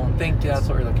 Headstone. Thank you. That's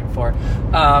what we're looking for.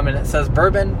 And it says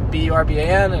Bourbon,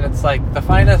 Burban, and it's like the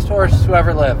finest horse who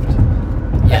ever lived.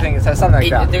 Yeah. I think it says something like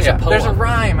that. There's a poem. There's a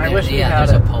rhyme. I wish we had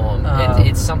there's a poem.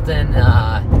 It's something.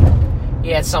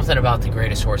 It's something about the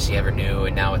greatest horse he ever knew,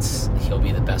 and now he'll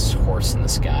be the best horse in the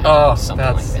sky. Oh, something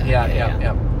like that.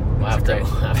 Yeah. We'll have to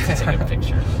take a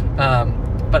picture.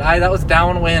 But that was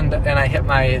downwind, and I hit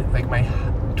my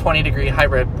 20-degree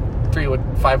hybrid 3-wood,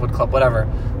 5-wood club, whatever,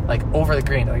 like over the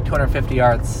green, like 250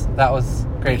 yards. That was a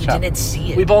great shot. You didn't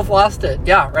see it. We both lost it.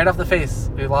 Yeah, right off the face.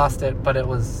 We lost it, but it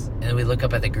was... And then we look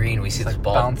up at the green, we see this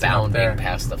ball bounding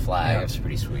past the flag. Yeah. It was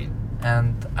pretty sweet.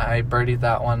 And I birdied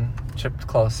that one, chipped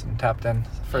close and tapped in.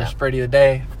 First birdie of the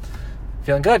day.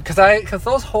 Feeling good, because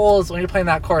those holes, when you're playing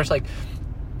that course, like,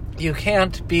 you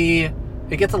can't be...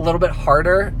 It gets a little bit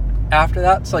harder after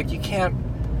that, so like you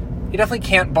definitely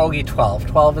can't bogey 12.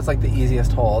 12 is like the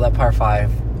easiest hole, that par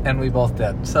 5, and we both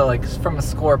did. So like from a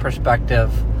score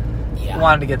perspective, we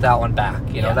wanted to get that one back.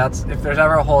 You know, that's, if there's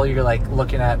ever a hole you're like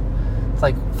looking at, it's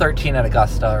like 13 at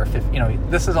Augusta or 15.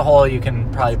 This is a hole you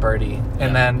can probably birdie,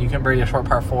 and then you can birdie a short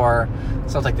par 4.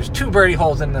 So it's like there's 2 birdie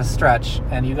holes in this stretch,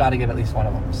 and you got to get at least one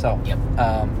of them. So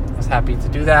I was happy to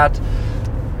do that.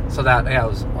 So that I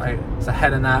was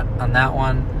ahead in that on that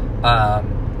one.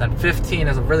 Then 15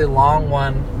 is a really long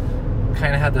one.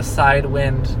 Kind of had the side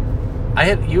wind.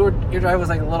 Your drive was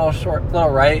like a little short,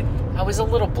 little right. I was a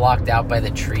little blocked out by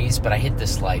the trees, but I hit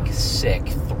this like sick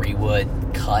 3-wood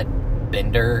cut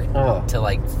bender to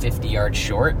like 50 yards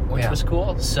short, which was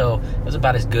cool. So it was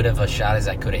about as good of a shot as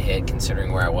I could have hit,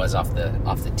 considering where I was off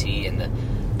the tee.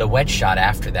 And the wedge shot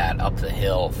after that up the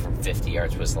hill from 50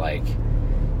 yards was like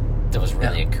That was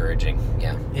really encouraging.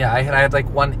 Yeah. Yeah, I had like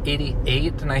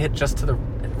 188, and I hit just to the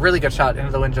really good shot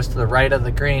into the wind, just to the right of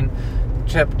the green,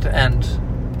 chipped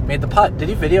and made the putt. Did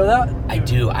you video that? I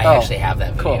do. I actually have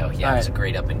that video. Cool. Yeah, it was a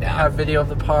great up and down. I have video of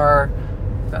the par.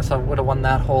 So I would have won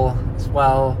that hole as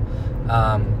well.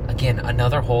 Again,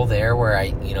 another hole there where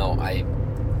I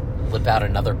lip out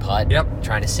another putt,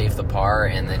 trying to save the par,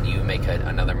 and then you make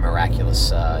another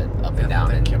miraculous up and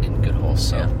down in good holes.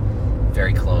 So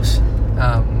very close.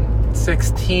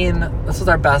 16. This was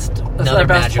our best. This Another is our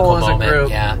best hole as a moment. group.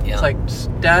 Yeah. It's like just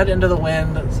dead into the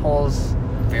wind. This hole's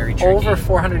very tricky. over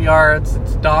 400 yards.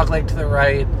 It's dogleg to the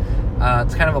right.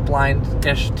 It's kind of a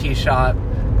blind-ish tee shot.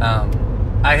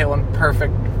 I hit one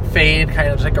perfect fade, kind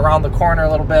of just like around the corner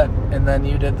a little bit, and then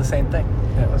you did the same thing.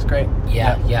 It was great.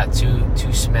 Yeah.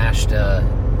 Two smashed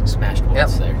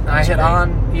bullets there. I hit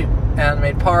on you and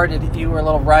made par. You were a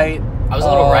little right. I was a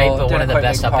little right, but one of the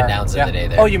best up and downs of the day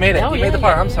there. Oh, you made it. Oh, you made the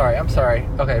par. I'm sorry.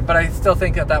 Okay, but I still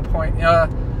think at that point,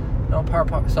 no par.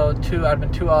 So I'd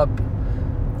been 2 up,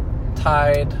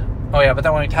 tied. Oh yeah, but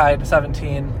then when we tied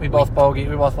 17, we both bogeyed.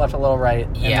 We both left a little right.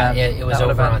 Yeah, it was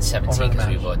over on 17 because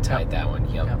we both tied that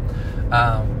one. Yep.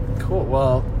 Cool.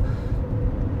 Well,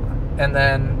 and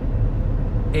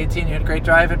then 18, you had a great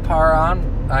drive at par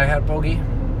on. I had bogey.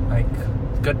 Like,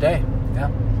 good day.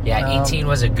 Yeah. Yeah, 18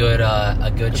 was a good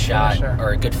shot finisher.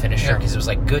 Or a good finisher because it was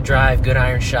like good drive, good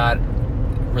iron shot,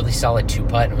 really solid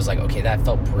 2-putt, and it was like, okay, that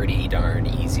felt pretty darn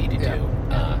easy to do.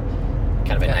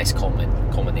 Kind of a nice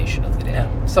culmination of the day.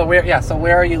 Yeah. So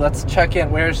where are you? Let's check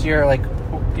in. Where's your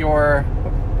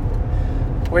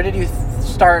where did you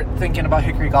start thinking about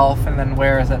Hickory golf, and then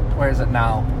where is it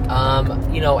now?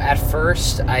 At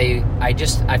first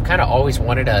I've kind of always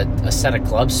wanted a set of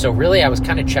clubs, so really I was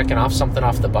kind of checking off something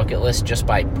off the bucket list just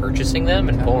by purchasing them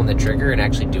and pulling the trigger and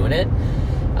actually doing it.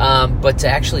 But to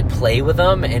actually play with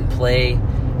them and play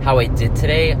how I did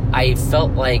today, I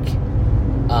felt like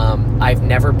I've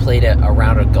never played a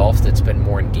round of golf that's been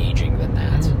more engaging than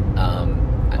that.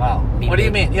 Wow. What do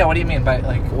you mean? Yeah, what do you mean by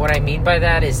like? What I mean by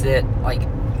that is that like,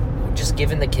 just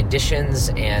given the conditions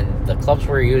and the clubs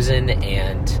we're using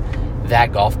and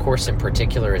that golf course in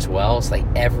particular as well, it's like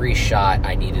every shot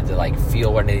I needed to like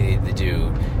feel what I needed to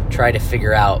do, try to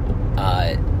figure out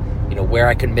where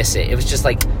I could miss it. It was just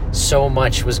like so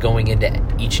much was going into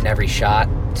each and every shot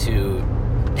to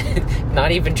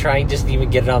not even trying just even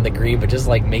get it on the green, but just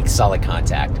like make solid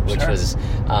contact, which was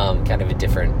kind of a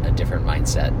different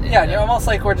mindset. Yeah, and you're almost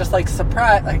like we're just like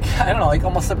surprised, like I don't know, like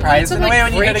almost surprised in a way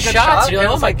when you hit a good shot. You're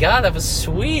like, oh my god, that was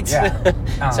sweet.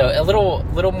 Yeah. So a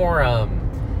little more, I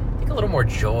think a little more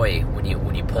joy when you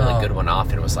pull a good one off,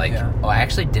 and it was like, oh, I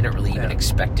actually didn't really even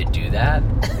expect to do that.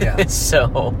 Yeah.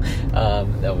 So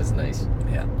that was nice.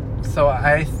 Yeah. So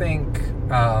I think.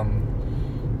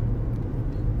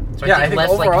 I think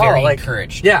left overall, very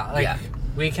encouraged.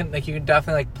 We can you can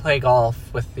definitely like play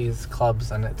golf with these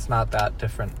clubs, and it's not that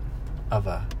different of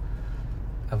a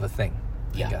thing.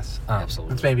 I guess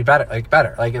absolutely. It's maybe better.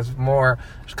 Like it's more.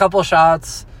 There's a couple of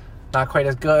shots, not quite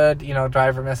as good.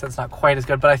 Driver miss. It's not quite as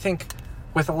good. But I think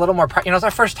with a little more, it's our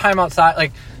first time outside.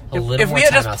 Like if we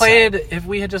had just played, if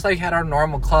we had just like had our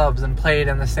normal clubs and played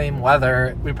in the same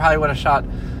weather, we probably would have shot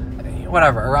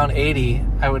around 80.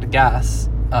 I would guess.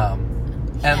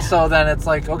 And so then it's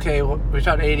like, okay, we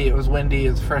shot 80, it was windy,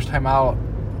 it's the first time out,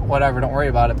 whatever, don't worry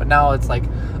about it. But now it's like,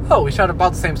 oh, we shot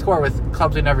about the same score with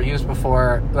clubs we never used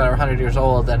before that are 100 years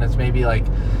old, and it's maybe like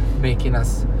making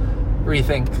us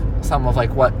rethink some of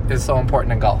like what is so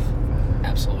important in golf.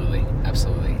 Absolutely.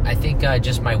 I think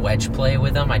just my wedge play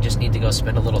with them, I just need to go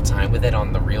spend a little time with it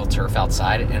on the real turf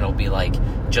outside, and it'll be like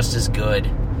just as good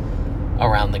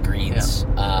around the greens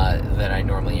that I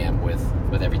normally am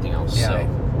with everything else. Yeah.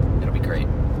 So it'll be great.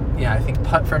 Yeah, I think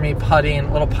putting,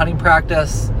 a little putting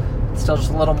practice, still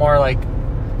just a little more like,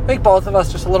 I think both of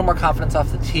us just a little more confidence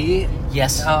off the tee.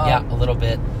 Yes, a little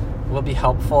bit. Will be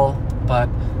helpful, but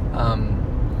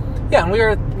and we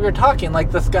were talking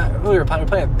like this guy, we were playing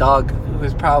with Doug,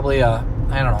 who's probably a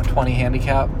 20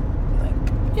 handicap.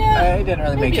 I didn't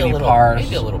really make any pars.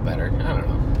 Maybe a little better. I don't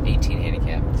know, 18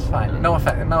 handicap. It's fine. No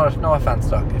offense,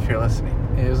 Doug, if you're listening.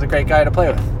 He was a great guy to play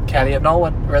with. Caddy at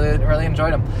Knoll, really, really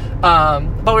enjoyed him.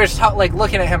 But we were just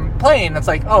looking at him playing. It's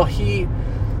like, oh,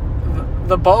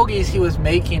 the bogeys he was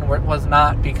making was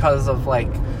not because of like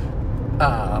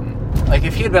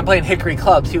if he had been playing Hickory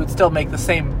clubs, he would still make the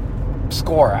same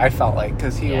score. I felt like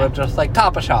because he would just like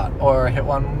top a shot or hit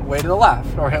one way to the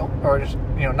left or just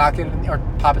knock it in, or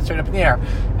pop it straight up in the air.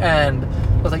 And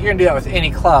I was like, you're gonna do that with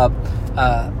any club.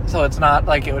 So it's not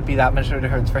like it would be that much of a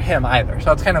difference for him either.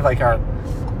 So it's kind of like our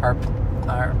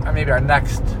maybe our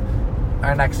next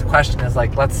our next question is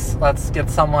like, let's get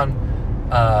someone.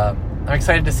 I'm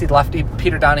excited to see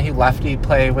Peter Donahue lefty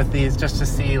play with these, just to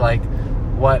see like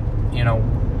what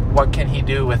can he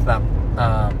do with them.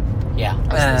 Is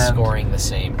the scoring the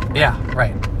same? Yeah,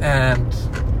 right. And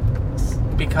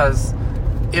because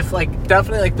if like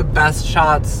definitely like the best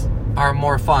shots are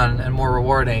more fun and more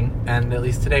rewarding, and at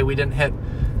least today we didn't hit,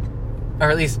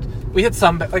 or at least we hit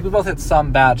some, like we both hit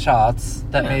some bad shots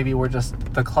that maybe were just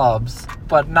the clubs,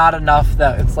 but not enough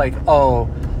that it's like, oh,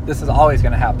 this is always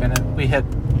going to happen. And we hit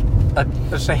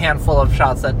just a handful of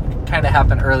shots that kind of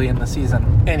happen early in the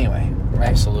season anyway, right?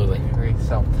 Absolutely. I agree.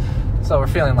 So we're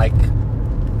feeling like,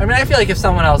 I mean, I feel like if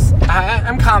someone else,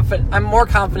 I'm confident, I'm more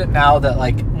confident now that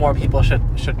like more people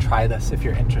should try this if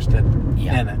you're interested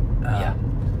in it.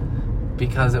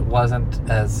 Because it wasn't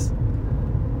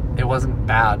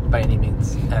bad by any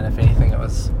means, and if anything, it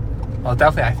was, well,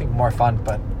 definitely I think more fun.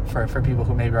 But for people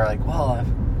who maybe are like, well,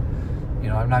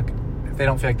 if they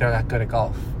don't feel like they're that good at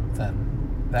golf,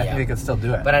 then I think they could still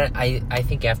do it. But I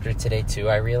think after today too,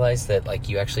 I realized that like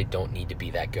you actually don't need to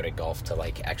be that good at golf to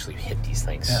like actually hit these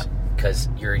things. Because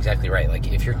you're exactly right.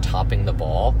 Like if you're topping the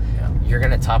ball, you're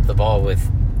gonna top the ball with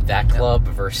that club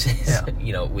versus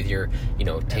with your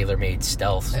tailor-made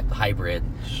stealth hybrid,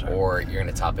 or you're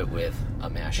gonna top it with a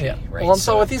Mashie, right? Well,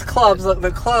 so with these clubs,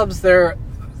 the clubs they're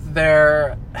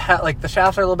like the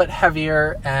shafts are a little bit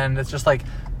heavier, and it's just like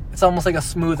it's almost like a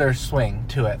smoother swing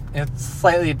to it. It's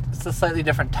a slightly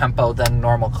different tempo than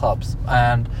normal clubs,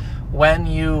 and when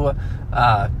you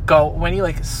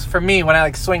for me, when I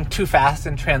like swing too fast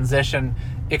in transition,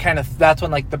 that's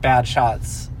when like the bad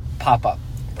shots pop up.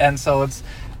 And so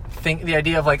the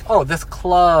idea of like, oh, this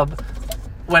club,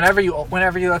 whenever you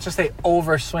let's just say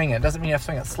overswing it, doesn't mean you have to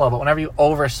swing it slow, but whenever you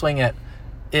overswing it,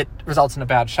 it results in a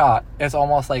bad shot. It's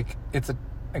almost like it's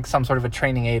like some sort of a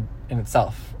training aid in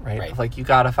itself, right? Like you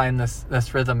got to find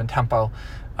this rhythm and tempo,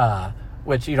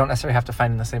 which you don't necessarily have to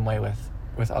find in the same way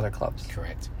with other clubs.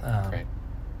 Correct.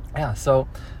 Yeah. So,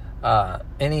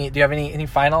 do you have any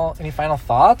final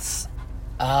thoughts?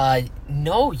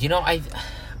 No.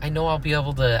 I know I'll be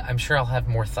able to. I'm sure I'll have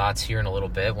more thoughts here in a little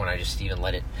bit when I just even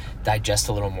let it digest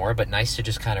a little more. But nice to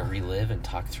just kind of relive and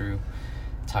talk through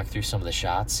some of the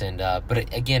shots. And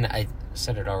but again, I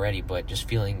said it already, but just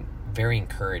feeling very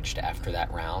encouraged after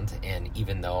that round. And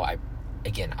even though I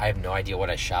have no idea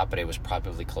what I shot, but it was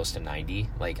probably close to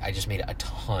 90. Like I just made a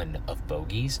ton of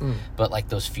bogeys, but like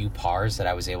those few pars that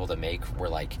I was able to make were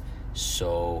like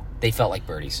they felt like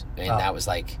birdies, and that was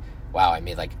like, wow, I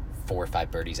made like 4 or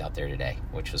 5 birdies out there today,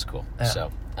 which was cool.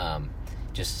 So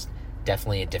just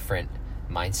definitely a different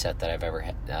mindset that I've ever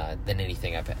had than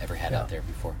anything I've ever had out there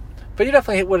before. But you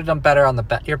definitely would have done better on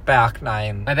your back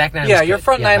nine. My back nine was good. Your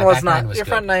front nine was not. Your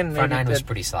front nine was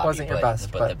pretty sloppy. Wasn't your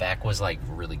best, but the back was like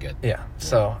really good. Yeah.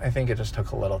 So I think it just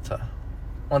took a little to,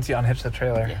 once you unhitch the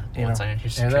trailer. Yeah. Once I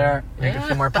unhitched the trailer, there. Make a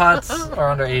few more putts or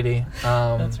under 80.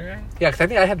 That's right. Yeah, because I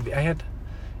think I had.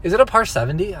 Is it a par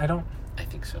 70? I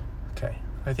think so. Okay.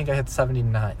 I think I had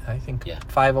 79. I think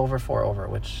 5 over, 4 over,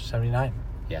 which 79.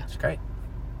 Yeah. It's great.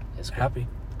 It's great. Happy.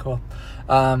 Cool.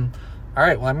 All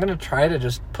right. Well, I'm going to try to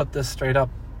just put this straight up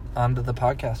onto the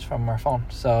podcast from our phone.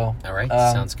 So, all right.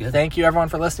 Sounds good. Thank you, everyone,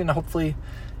 for listening. Hopefully,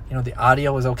 the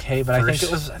audio was okay, but I think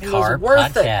it was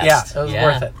worth it. Yeah, it was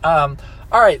worth it. All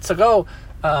right. So go,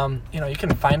 you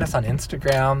can find us on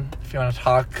Instagram if you want to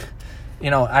talk.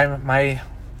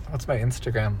 What's my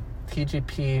Instagram?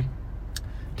 TGP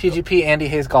Andy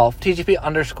Hayes Golf. TGP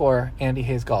 _ Andy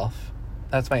Hayes Golf.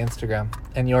 That's my Instagram.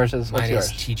 And yours is, what's yours?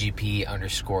 Mine is TGP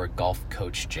 _ Golf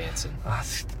Coach Jantzen.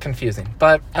 It's confusing.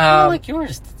 But I like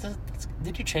yours.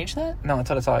 Did you change that? No, that's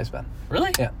what it's always been.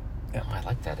 Really? Yeah. Oh, I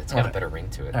like that. It's got a better ring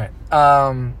to it. All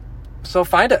right. So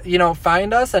find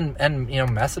us and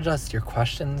message us your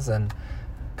questions and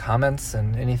comments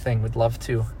and anything. We'd love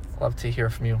to hear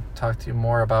from you. Talk to you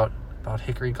more about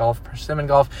Hickory golf, persimmon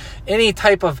golf, any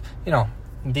type of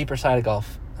deeper side of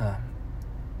golf.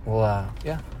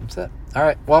 That's it. All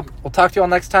right. Well, we'll talk to you all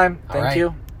next time. Thank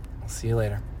you. We'll see you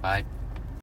later. Bye.